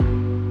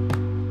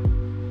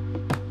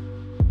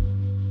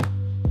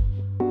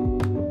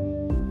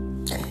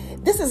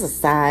is a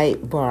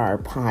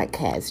sidebar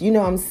podcast.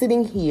 I'm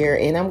sitting here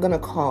and I'm going to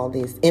call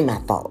this In My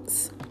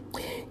Thoughts.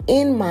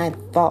 In my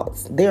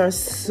thoughts, there are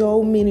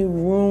so many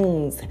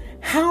rooms.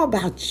 How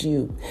about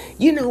you?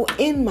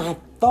 In my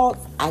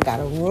thoughts, I got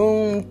a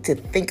room to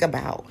think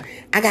about.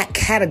 I got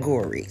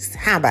categories.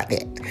 How about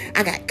that?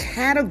 I got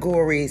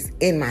categories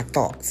in my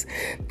thoughts.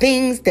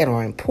 Things that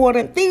are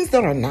important, things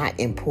that are not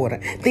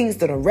important, things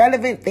that are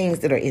relevant, things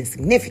that are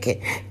insignificant,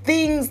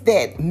 things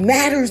that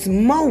matters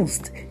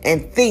most,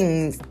 and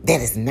things that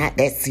is not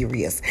that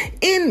serious.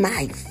 In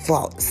my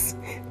thoughts,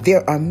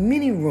 there are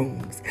many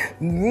rooms.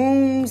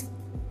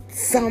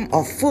 Some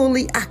are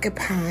fully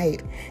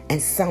occupied and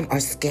some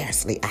are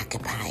scarcely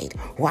occupied.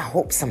 Well, I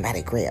hope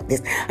somebody grabbed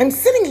this. I'm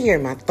sitting here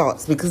in my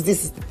thoughts because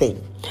this is the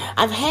thing.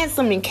 I've had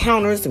some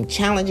encounters, some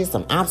challenges,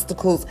 some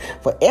obstacles.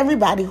 For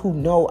everybody who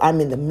know,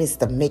 I'm in the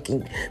midst of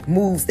making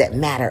moves that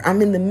matter.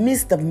 I'm in the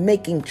midst of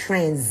making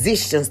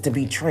transitions to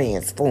be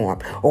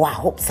transformed. Oh, I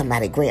hope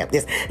somebody grabbed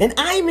this. And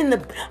I'm in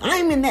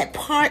that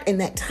part, in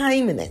that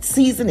time, in that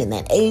season, in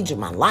that age of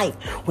my life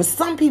where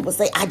some people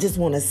say, I just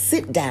want to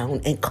sit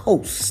down and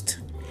coast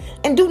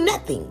and do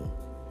nothing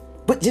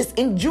but just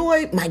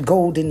enjoy my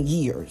golden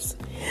years.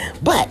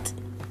 But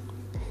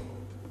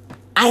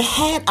I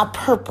had a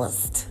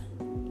purposed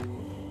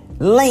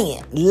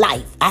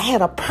life. I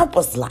had a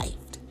purpose life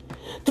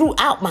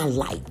throughout my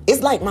life.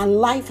 It's like my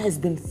life has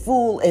been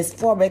full as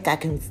far back I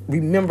can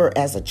remember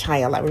as a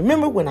child. I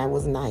remember when I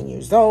was 9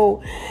 years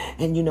old,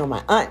 and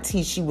my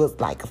auntie, she was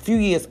like a few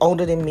years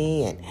older than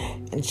me,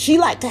 and she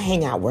liked to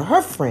hang out with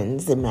her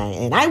friends,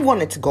 and I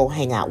wanted to go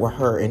hang out with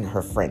her and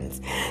her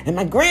friends. And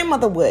my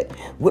grandmother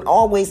would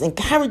always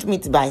encourage me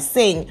by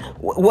saying,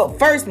 well,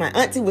 first my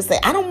auntie would say,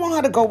 I don't want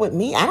her to go with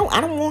me. I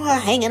don't want her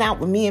hanging out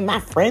with me and my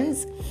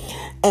friends.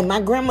 And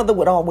my grandmother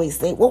would always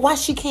say, well, why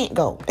she can't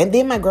go? And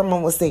then my grandma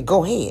would say,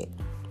 go ahead.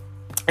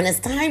 And as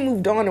time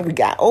moved on and we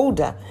got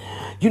older,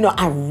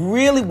 I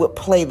really would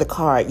play the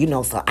card,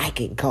 so I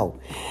could go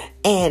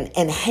and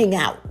hang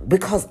out,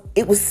 because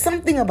it was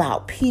something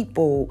about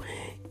people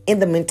in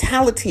the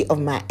mentality of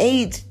my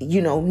age,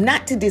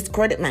 not to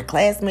discredit my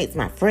classmates,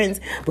 my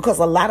friends, because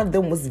a lot of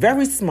them was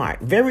very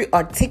smart, very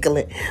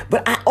articulate.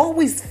 But I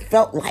always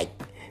felt like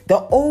the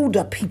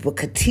older people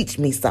could teach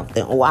me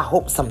something. Oh, I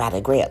hope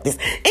somebody grabbed this.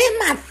 In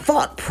my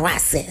thought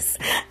process,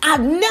 I've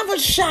never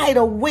shied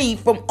away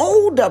from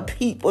older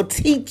people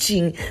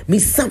teaching me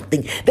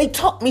something. They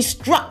taught me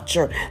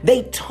structure.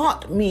 They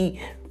taught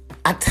me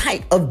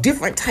a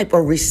different type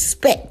of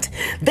respect.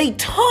 They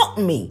taught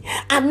me.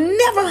 I've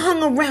never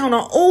hung around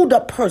an older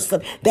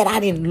person that I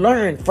didn't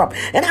learn from.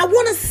 And I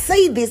want to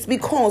say this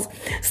because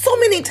so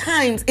many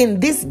times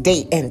in this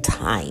day and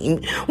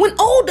time, when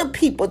older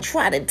people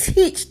try to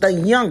teach the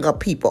younger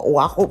people, oh,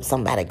 I hope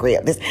somebody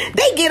grabbed this,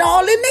 they get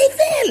all in their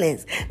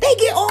feelings. They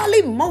get all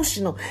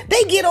emotional.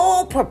 They get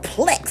all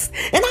perplexed.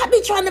 And I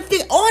be trying to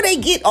figure, or they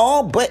get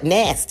all but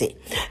nasty.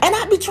 And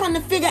I be trying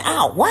to figure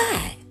out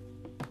why.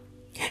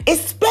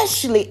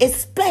 Especially,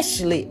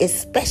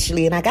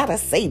 and I gotta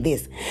say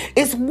this,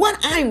 it's what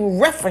I'm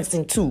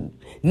referencing to.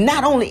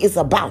 Not only is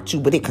about you,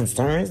 but it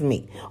concerns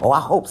me. Oh, I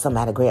hope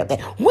somebody grabbed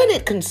that. When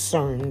it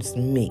concerns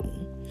me,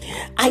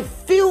 I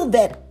feel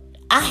that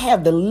I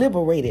have the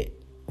liberated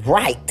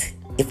right.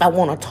 If I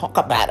want to talk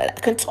about it, I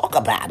can talk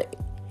about it.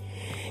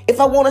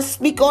 If I want to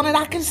speak on it,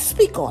 I can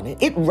speak on it.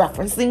 It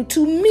referencing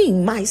to me,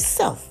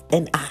 myself,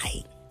 and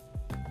I.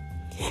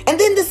 And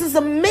then this is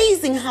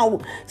amazing how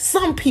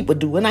some people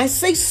do. And I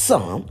say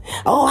some.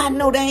 Oh, I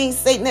know they ain't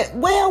saying that.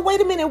 Well,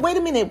 wait a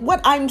minute. What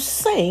I'm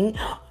saying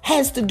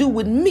has to do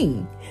with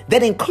me.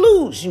 That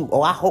includes you.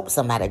 Oh, I hope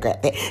somebody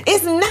grabbed that.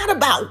 It's not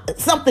about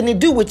something to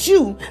do with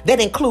you that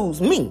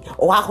includes me.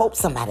 Oh, I hope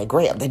somebody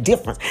grabbed the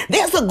difference.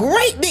 There's a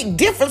great big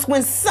difference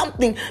when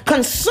something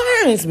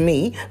concerns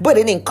me, but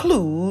it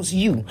includes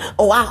you.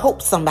 Oh, I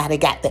hope somebody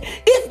got that.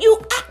 If you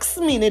ask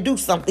me to do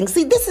something,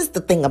 see, this is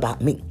the thing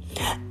about me.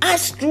 I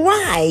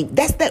strive.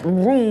 That's that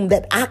room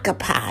that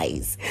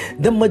occupies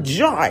the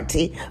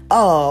majority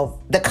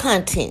of the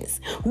contents.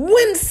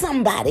 When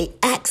somebody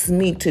asks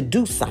me to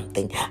do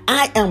something,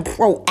 I am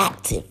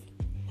proactive.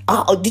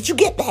 Did you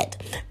get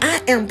that?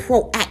 I am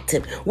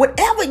proactive.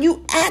 Whatever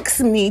you ask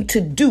me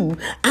to do,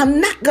 I'm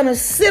not going to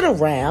sit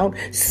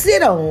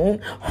on,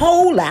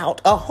 hold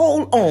out, or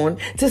hold on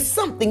to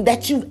something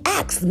that you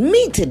asked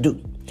me to do.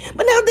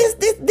 But now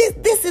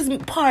this is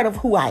part of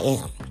who I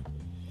am.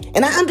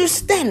 And I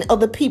understand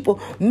other people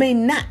may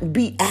not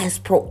be as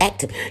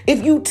proactive.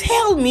 If you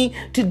tell me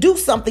to do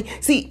something,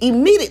 see,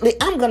 immediately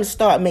I'm going to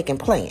start making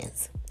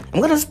plans.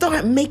 I'm going to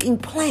start making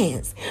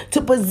plans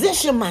to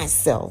position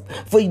myself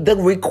for the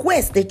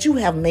request that you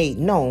have made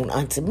known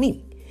unto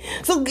me.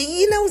 So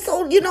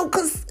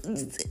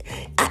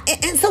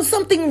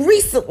something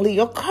recently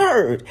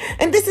occurred.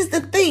 And this is the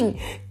thing.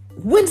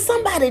 When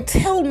somebody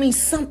tells me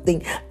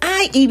something,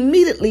 I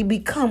immediately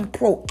become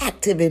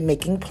proactive in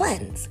making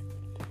plans.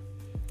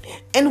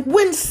 And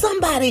when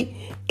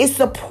somebody is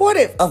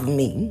supportive of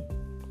me,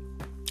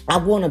 I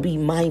want to be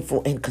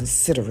mindful and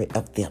considerate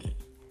of them.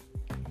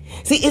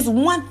 See, it's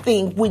one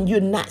thing when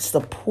you're not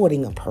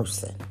supporting a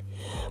person,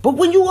 But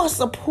when you are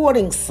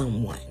supporting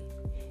someone,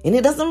 and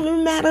it doesn't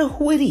really matter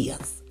who it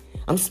is,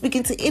 I'm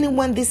speaking to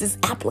anyone this is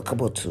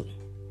applicable to.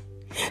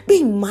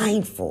 Be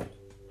mindful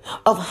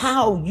of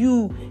how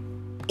you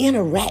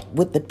interact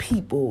with the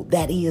people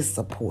that is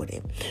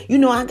supportive. You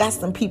know, I got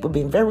some people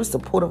being very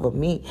supportive of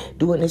me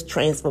doing this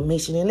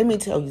transformation. And let me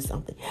tell you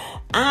something.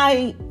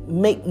 I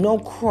make no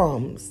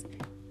crumbs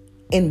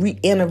in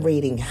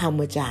reiterating how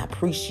much I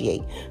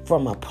appreciate,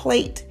 from a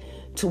plate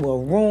to a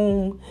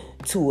room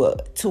to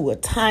a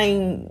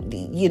time,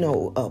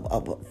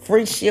 of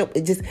friendship.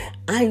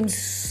 I'm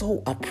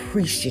so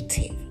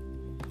appreciative.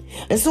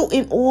 And so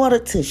in order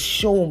to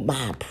show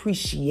my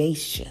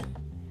appreciation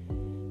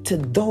to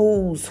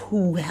those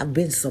who have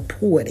been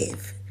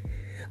supportive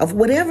of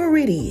whatever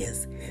it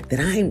is that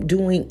I'm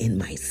doing in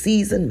my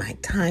season, my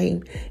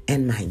time,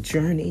 and my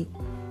journey,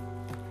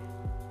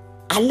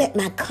 I let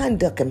my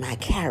conduct and my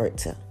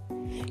character,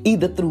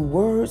 either through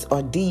words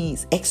or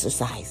deeds,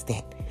 exercise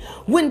that.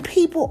 When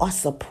people are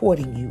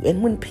supporting you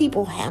and when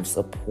people have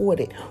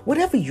supported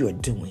whatever you're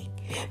doing,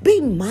 be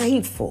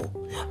mindful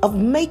of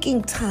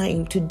making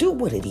time to do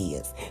what it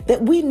is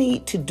that we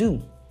need to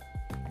do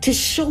to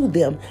show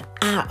them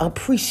our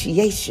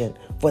appreciation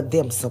for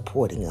them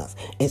supporting us,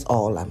 is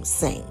all I'm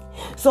saying.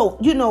 So,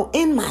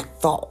 in my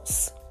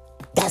thoughts,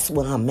 that's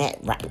where I'm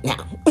at right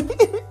now.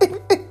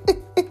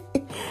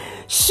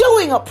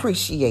 Showing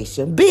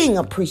appreciation, being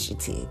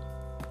appreciative,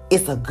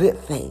 is a good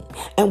thing.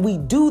 And we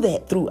do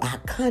that through our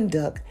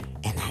conduct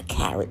and our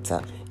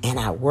character and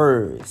our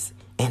words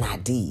and our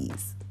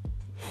deeds.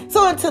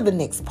 So until the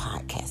next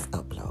podcast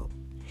upload,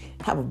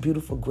 have a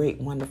beautiful,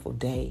 great, wonderful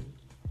day.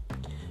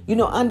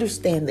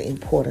 Understand the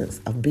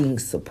importance of being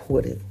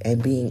supportive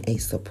and being a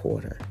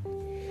supporter.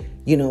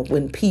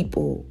 When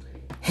people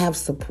have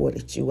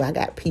supported you, I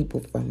got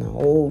people from my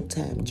old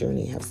time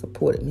journey have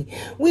supported me.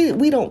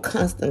 We don't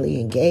constantly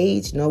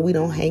engage. No, we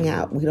don't hang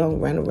out. We don't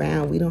run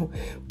around. We don't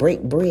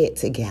break bread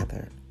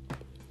together.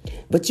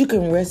 But you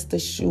can rest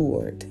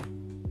assured,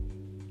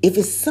 if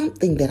it's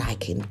something that I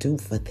can do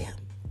for them,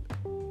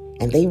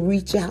 and they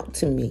reach out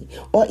to me,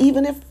 or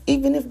even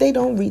if they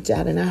don't reach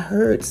out and I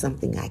heard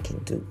something I can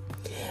do,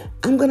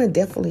 I'm going to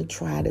definitely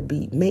try to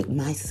make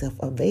myself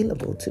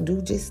available to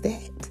do just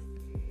that,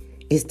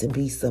 is to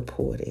be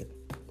supportive.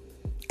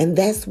 And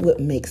that's what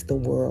makes the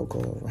world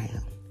go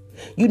around.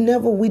 We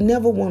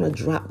never want to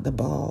drop the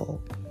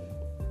ball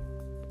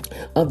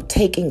of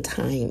taking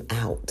time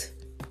out,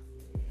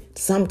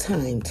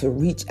 sometime to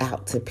reach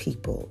out to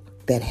people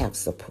that have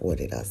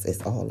supported us,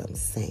 is all I'm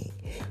saying.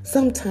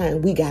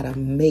 Sometimes we got to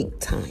make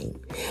time.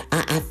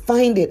 I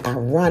find it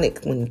ironic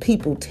when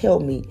people tell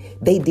me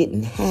they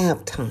didn't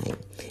have time.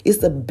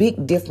 It's a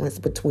big difference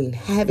between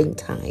having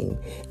time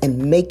and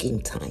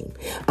making time.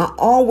 I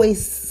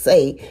always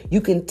say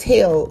you can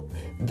tell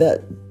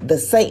the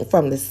saint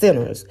from the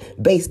sinners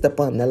based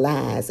upon the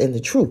lies and the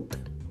truth.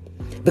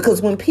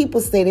 Because when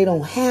people say they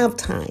don't have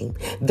time,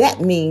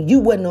 that means you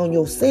wasn't on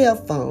your cell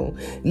phone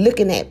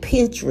looking at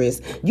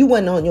Pinterest. You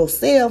wasn't on your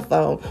cell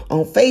phone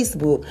on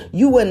Facebook.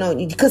 You wasn't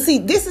on, because see,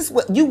 this is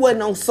what, you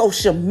wasn't on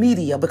social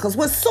media. Because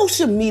what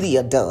social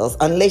media does,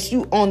 unless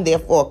you on there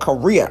for a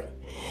career,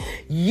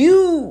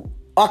 you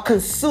are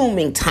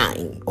consuming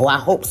time. Oh, I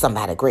hope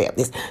somebody grab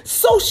this.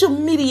 Social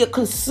media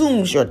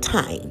consumes your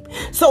time.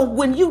 So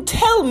when you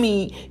tell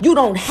me you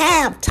don't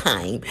have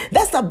time,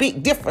 that's a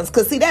big difference.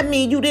 Because see, that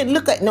means you didn't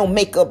look at no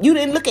makeup. You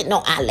didn't look at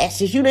no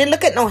eyelashes. You didn't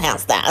look at no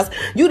hairstyles.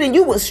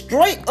 You were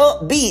straight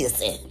up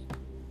busy.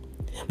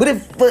 But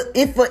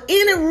if for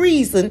any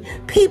reason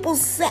people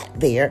sat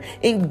there,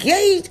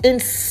 engaged in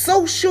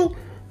social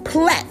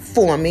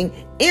platforming,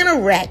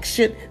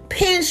 interaction,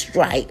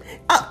 pinstripe.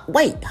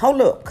 Wait,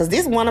 hold up, because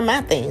this is one of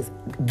my things.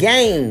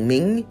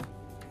 Gaming.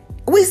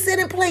 We sit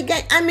and play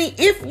game. I mean,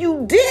 if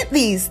you did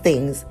these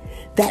things,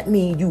 that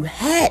means you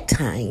had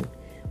time,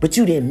 but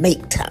you didn't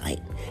make time.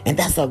 And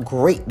that's a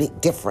great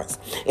big difference,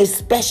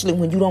 especially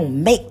when you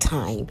don't make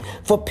time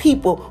for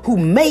people who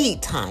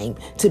made time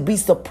to be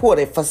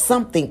supported for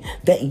something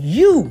that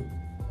you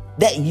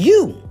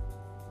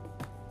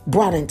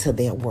brought into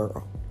their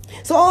world.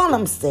 So all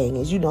I'm saying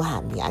is,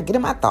 how I get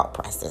in my thought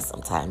process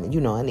sometimes,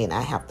 and then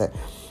I have to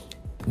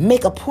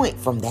make a point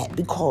from that,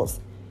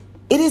 because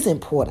it is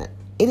important.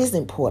 It is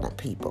important,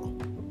 people.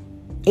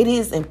 It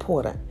is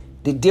important,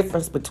 the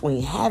difference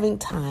between having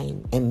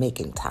time and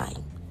making time.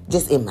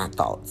 Just in my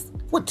thoughts.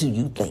 What do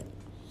you think?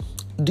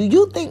 Do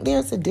you think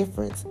there's a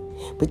difference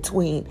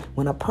between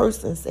when a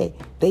person say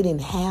they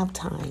didn't have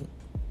time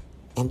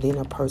and then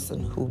a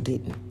person who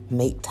didn't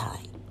make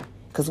time?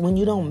 Because when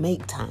you don't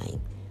make time,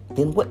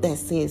 then what that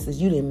says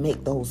is you didn't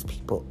make those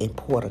people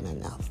important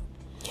enough.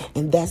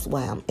 And that's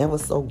why I'm ever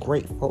so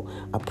grateful,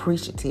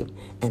 appreciative,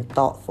 and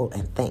thoughtful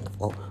and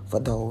thankful for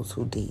those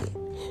who did.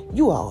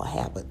 You all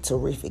have a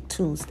terrific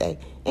Tuesday,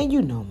 and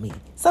you know me.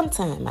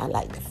 Sometimes I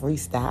like to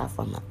freestyle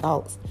from my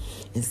thoughts,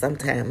 and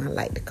sometimes I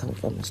like to come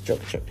from a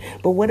structure.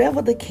 But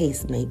whatever the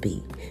case may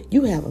be,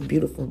 you have a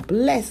beautiful,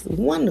 blessed,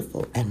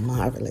 wonderful, and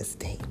marvelous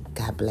day.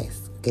 God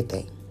bless. Good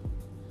day.